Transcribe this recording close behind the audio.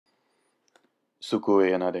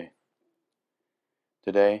Sukui Anade.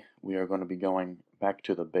 Today we are going to be going back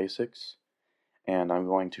to the basics, and I'm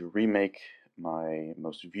going to remake my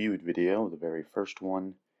most viewed video, the very first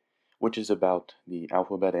one, which is about the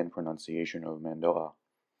alphabet and pronunciation of Mando'a,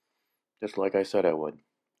 just like I said I would.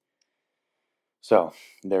 So,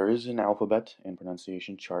 there is an alphabet and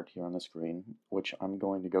pronunciation chart here on the screen, which I'm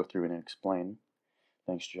going to go through and explain.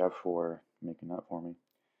 Thanks, Jeff, for making that for me.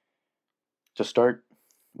 To start,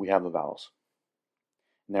 we have the vowels.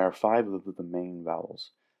 And there are 5 of the main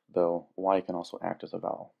vowels, though Y can also act as a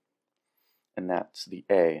vowel. And that's the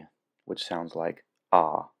A, which sounds like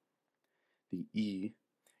ah. The E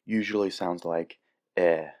usually sounds like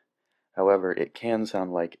eh. However, it can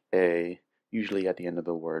sound like a, usually at the end of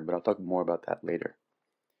the word, but I'll talk more about that later.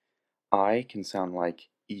 I can sound like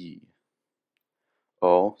E.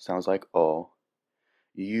 O sounds like O.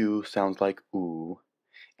 U sounds like oo.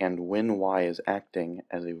 And when Y is acting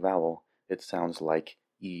as a vowel, it sounds like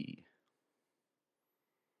E.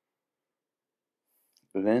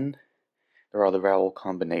 Then there are the vowel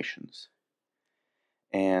combinations.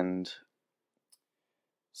 And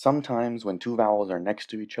sometimes when two vowels are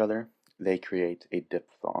next to each other, they create a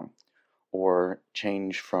diphthong, or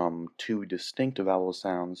change from two distinct vowel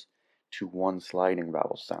sounds to one sliding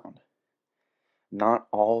vowel sound. Not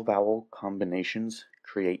all vowel combinations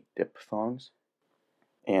create diphthongs,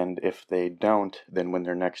 and if they don't, then when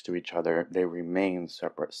they're next to each other, they remain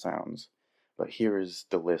separate sounds. But here is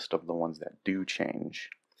the list of the ones that do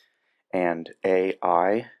change. And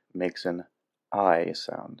AI makes an I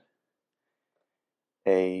sound.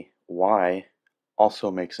 AY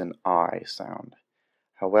also makes an I sound.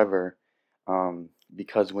 However,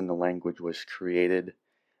 because when the language was created,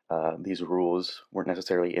 these rules weren't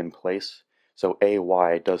necessarily in place, so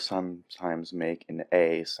AY does sometimes make an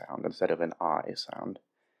A sound instead of an I sound.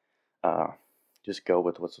 Just go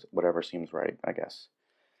with whatever seems right, I guess.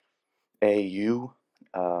 AU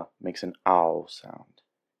makes an OW sound.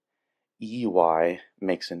 EY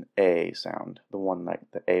makes an A sound, the one that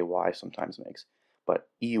the AY sometimes makes, but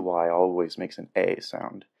EY always makes an A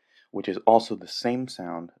sound, which is also the same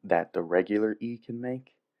sound that the regular E can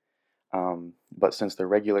make. But since the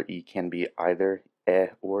regular E can be either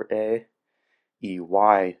or A,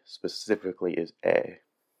 EY specifically is A.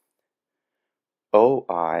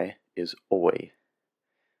 OI is Oi.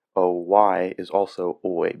 OY is also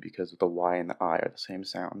Oi because the Y and the I are the same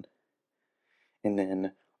sound. And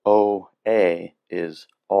then OA is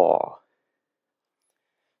aw.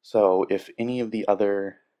 So if any of the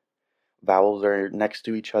other vowels are next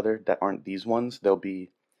to each other that aren't these ones, they'll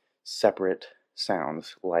be separate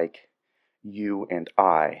sounds, like you and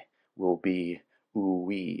I will be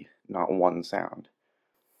ooh-wee, not one sound.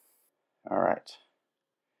 Alright.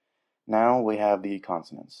 Now we have the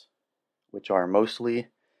consonants, which are mostly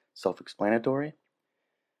self-explanatory,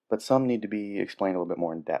 but some need to be explained a little bit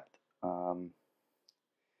more in depth.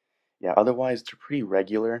 Yeah, otherwise they're pretty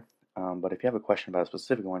regular, but if you have a question about a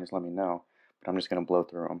specific one, just let me know, but I'm just going to blow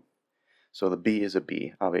through them. So the B is a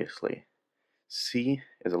B, obviously. C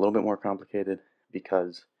is a little bit more complicated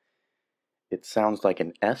because it sounds like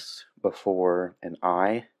an S before an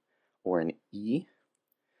I or an E,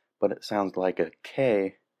 but it sounds like a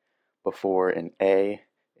K before an A,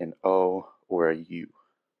 an O, or a U,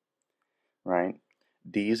 right?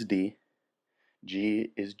 D is D, G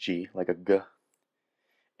is G, like a G,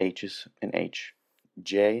 H is an H,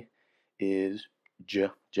 J is J,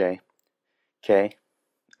 J, K,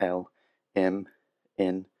 L, M,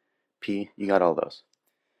 N, P, you got all those.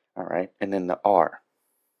 All right, and then the R.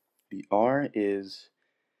 The R is,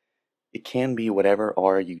 it can be whatever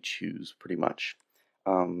R you choose, pretty much.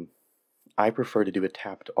 I prefer to do a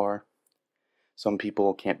tapped R. Some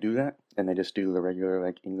people can't do that, and they just do the regular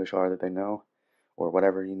like English R that they know, or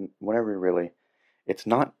whatever really. It's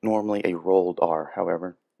not normally a rolled R,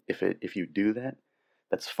 however. If you do that,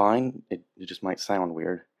 that's fine. It just might sound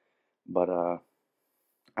weird, but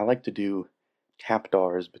I like to do tapped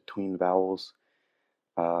R's between vowels,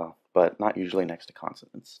 but not usually next to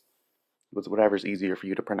consonants. With whatever's easier for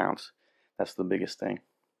you to pronounce. That's the biggest thing.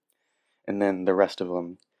 And then the rest of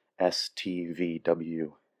them, S, T, V,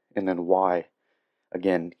 W, and then Y,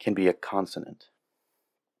 again, can be a consonant.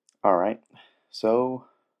 All right, so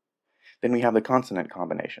then we have the consonant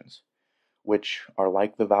combinations, which are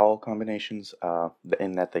like the vowel combinations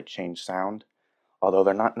in that they change sound, although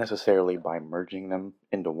they're not necessarily by merging them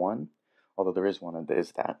into one, although there is one that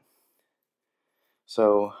is that.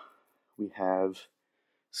 So we have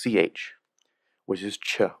CH, which is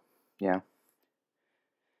ch, yeah.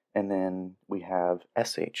 And then we have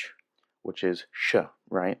SH, which is sh,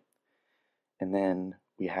 right? And then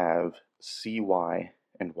we have CY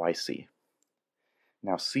and YC.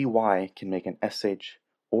 Now CY can make an SH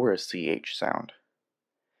or a CH sound.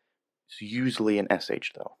 It's usually an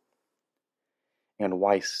SH though. And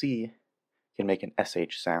YC can make an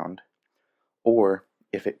SH sound, or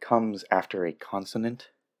if it comes after a consonant,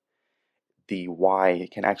 the Y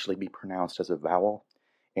can actually be pronounced as a vowel,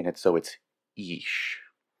 and it's yeesh,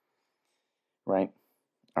 right?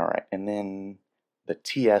 All right, and then the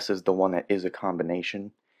TS is the one that is a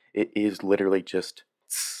combination. It is literally just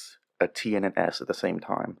tss, a T and an S at the same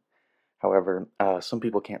time. However, some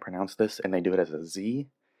people can't pronounce this, and they do it as a Z.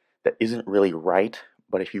 That isn't really right,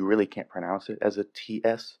 but if you really can't pronounce it as a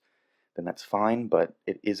TS, then that's fine, but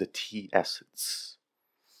it is a TS. Tss.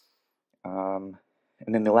 And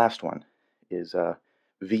then the last one is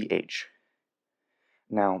VH.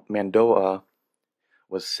 Now, Mando'a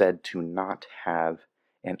was said to not have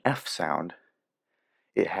an F sound.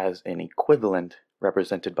 It has an equivalent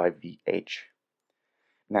represented by VH.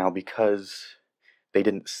 Now, because they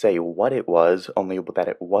didn't say what it was, only that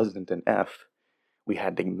it wasn't an F, we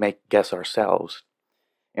had to guess ourselves.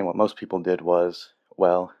 And what most people did was,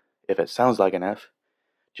 well, if it sounds like an F,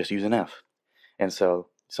 just use an F. And so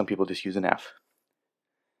some people just use an F.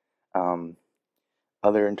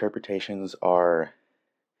 Other interpretations are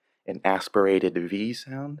an aspirated V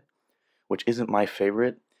sound, which isn't my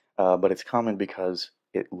favorite, but it's common because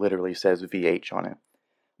it literally says VH on it.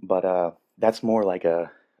 But that's more like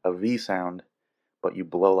a V sound, but you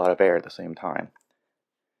blow a lot of air at the same time.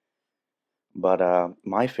 But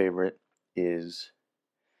my favorite is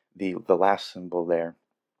the last symbol there,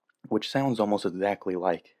 which sounds almost exactly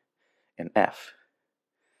like an F,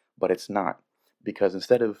 but it's not, because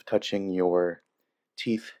instead of touching your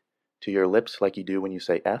teeth to your lips like you do when you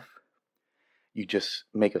say F, you just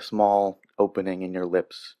make a small opening in your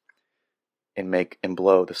lips and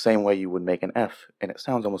blow the same way you would make an F, and it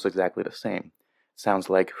sounds almost exactly the same. It sounds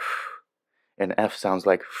like an F sounds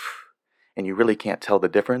like, and you really can't tell the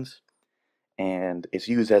difference, and it's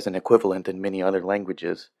used as an equivalent in many other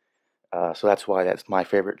languages, so that's why that's my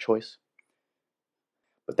favorite choice.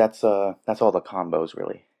 But that's all the combos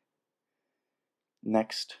really.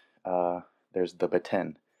 Next, there's the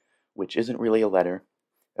beten, which isn't really a letter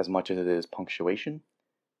as much as it is punctuation,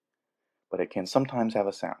 but it can sometimes have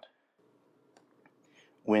a sound.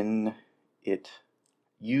 When it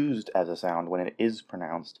used as a sound, when it is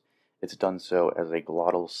pronounced, it's done so as a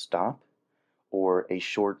glottal stop or a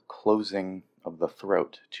short closing of the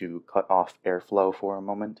throat to cut off airflow for a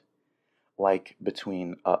moment, like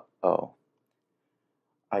between o.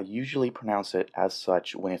 I usually pronounce it as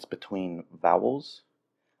such when it's between vowels,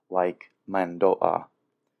 like Mando'a,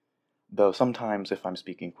 though sometimes if I'm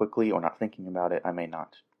speaking quickly or not thinking about it, I may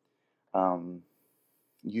not.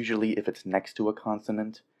 Usually if it's next to a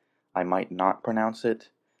consonant, I might not pronounce it,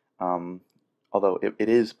 although it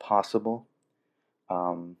is possible,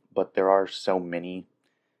 but there are so many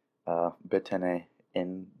betene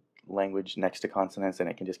in language next to consonants, and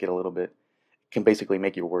it can just get a little bit, can basically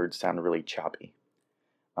make your words sound really choppy.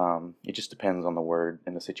 It just depends on the word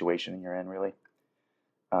and the situation you're in, really.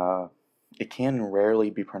 It can rarely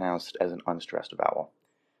be pronounced as an unstressed vowel,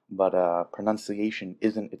 but pronunciation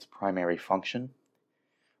isn't its primary function.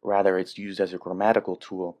 Rather, it's used as a grammatical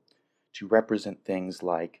tool to represent things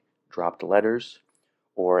like dropped letters,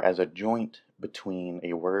 or as a joint between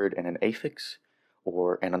a word and an affix,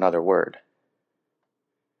 or and another word.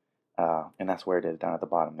 And that's where it is down at the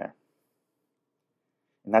bottom there.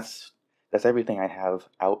 And that's everything I have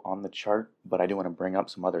out on the chart, but I do want to bring up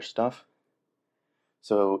some other stuff.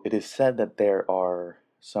 So it is said that there are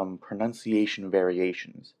some pronunciation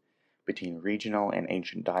variations between regional and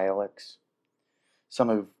ancient dialects.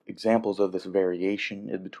 Some examples of this variation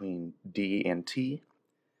is between D and T,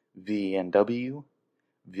 V and W,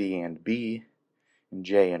 V and B, and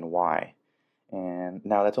J and Y. And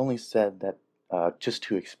now that's only said that just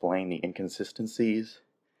to explain the inconsistencies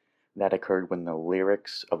that occurred when the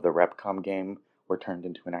lyrics of the Repcom game were turned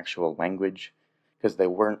into an actual language, because they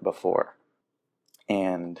weren't before.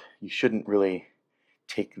 And you shouldn't really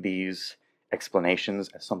take these explanations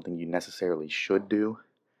as something you necessarily should do.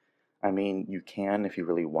 I mean, you can if you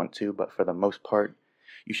really want to, but for the most part,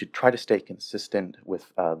 you should try to stay consistent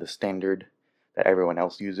with the standard that everyone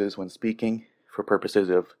else uses when speaking for purposes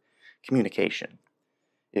of communication.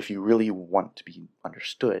 If you really want to be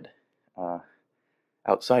understood.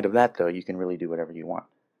 Outside of that, though, you can really do whatever you want.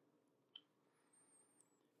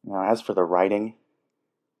 Now, as for the writing,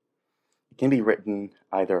 it can be written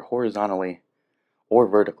either horizontally or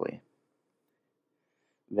vertically.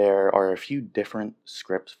 There are a few different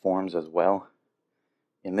script forms as well.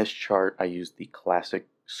 In this chart, I used the classic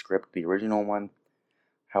script, the original one.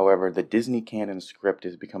 However, the Disney canon script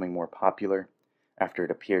is becoming more popular, after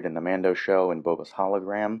it appeared in the Mando'a show and Boba's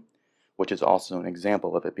hologram, which is also an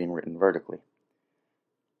example of it being written vertically.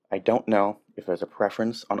 I don't know if there's a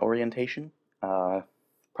preference on orientation.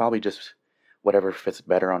 Probably just whatever fits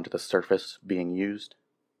better onto the surface being used.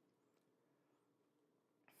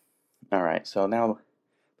 Alright, so now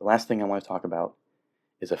the last thing I want to talk about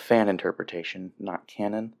is a fan interpretation, not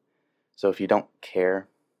canon. So if you don't care,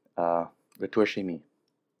 retourchez me.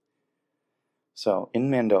 So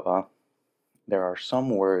in Mando'a, there are some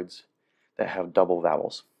words that have double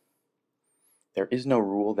vowels. There is no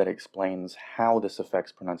rule that explains how this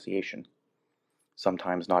affects pronunciation.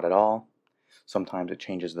 Sometimes not at all, sometimes it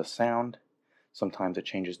changes the sound, sometimes it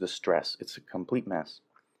changes the stress. It's a complete mess.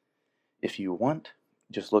 If you want,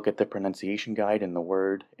 just look at the pronunciation guide in the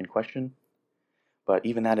word in question, but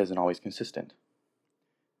even that isn't always consistent.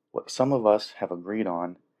 What some of us have agreed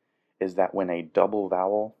on is that when a double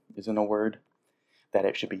vowel is in a word, that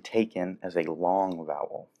it should be taken as a long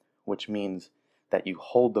vowel, which means that you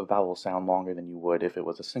hold the vowel sound longer than you would if it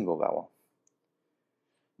was a single vowel.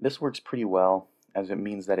 This works pretty well, as it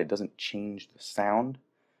means that it doesn't change the sound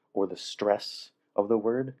or the stress of the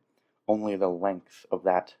word, only the length of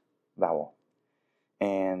that vowel.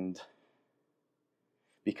 And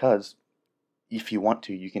because if you want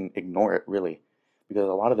to, you can ignore it really, because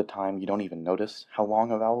a lot of the time you don't even notice how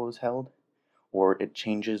long a vowel is held, or it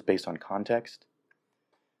changes based on context.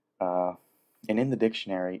 And in the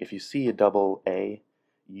dictionary, if you see a double A,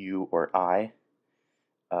 U, or I,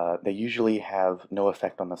 they usually have no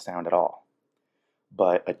effect on the sound at all.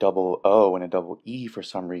 But a double O and a double E, for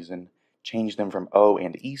some reason, change them from O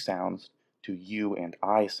and E sounds to U and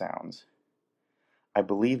I sounds. I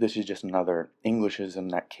believe this is just another Englishism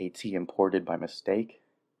that KT imported by mistake.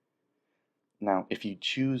 Now, if you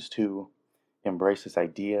choose to embrace this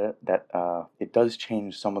idea that it does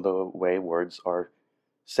change some of the way words are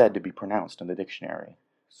said to be pronounced in the dictionary.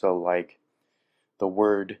 So like the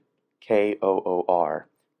word K-O-O-R,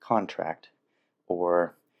 contract,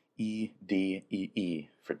 or E-D-E-E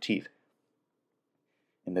for teeth.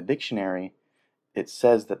 In the dictionary, it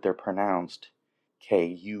says that they're pronounced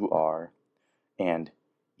K-U-R and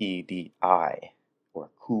E-D-I, or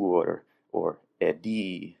kur, or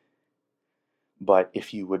edi. But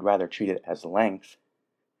if you would rather treat it as length,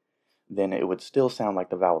 then it would still sound like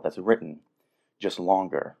the vowel that's written, just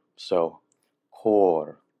longer. So,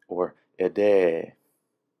 kor, or ede.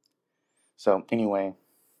 So anyway,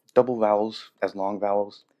 double vowels as long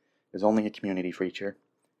vowels is only a community feature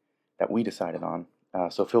that we decided on.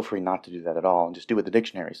 So feel free not to do that at all, and just do what the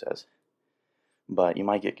dictionary says. But you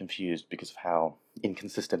might get confused because of how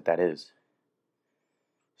inconsistent that is.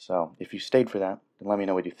 So if you stayed for that, then let me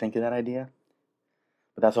know what you think of that idea.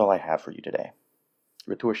 But that's all I have for you today.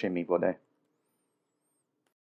 Retour chez mi, Vaudet.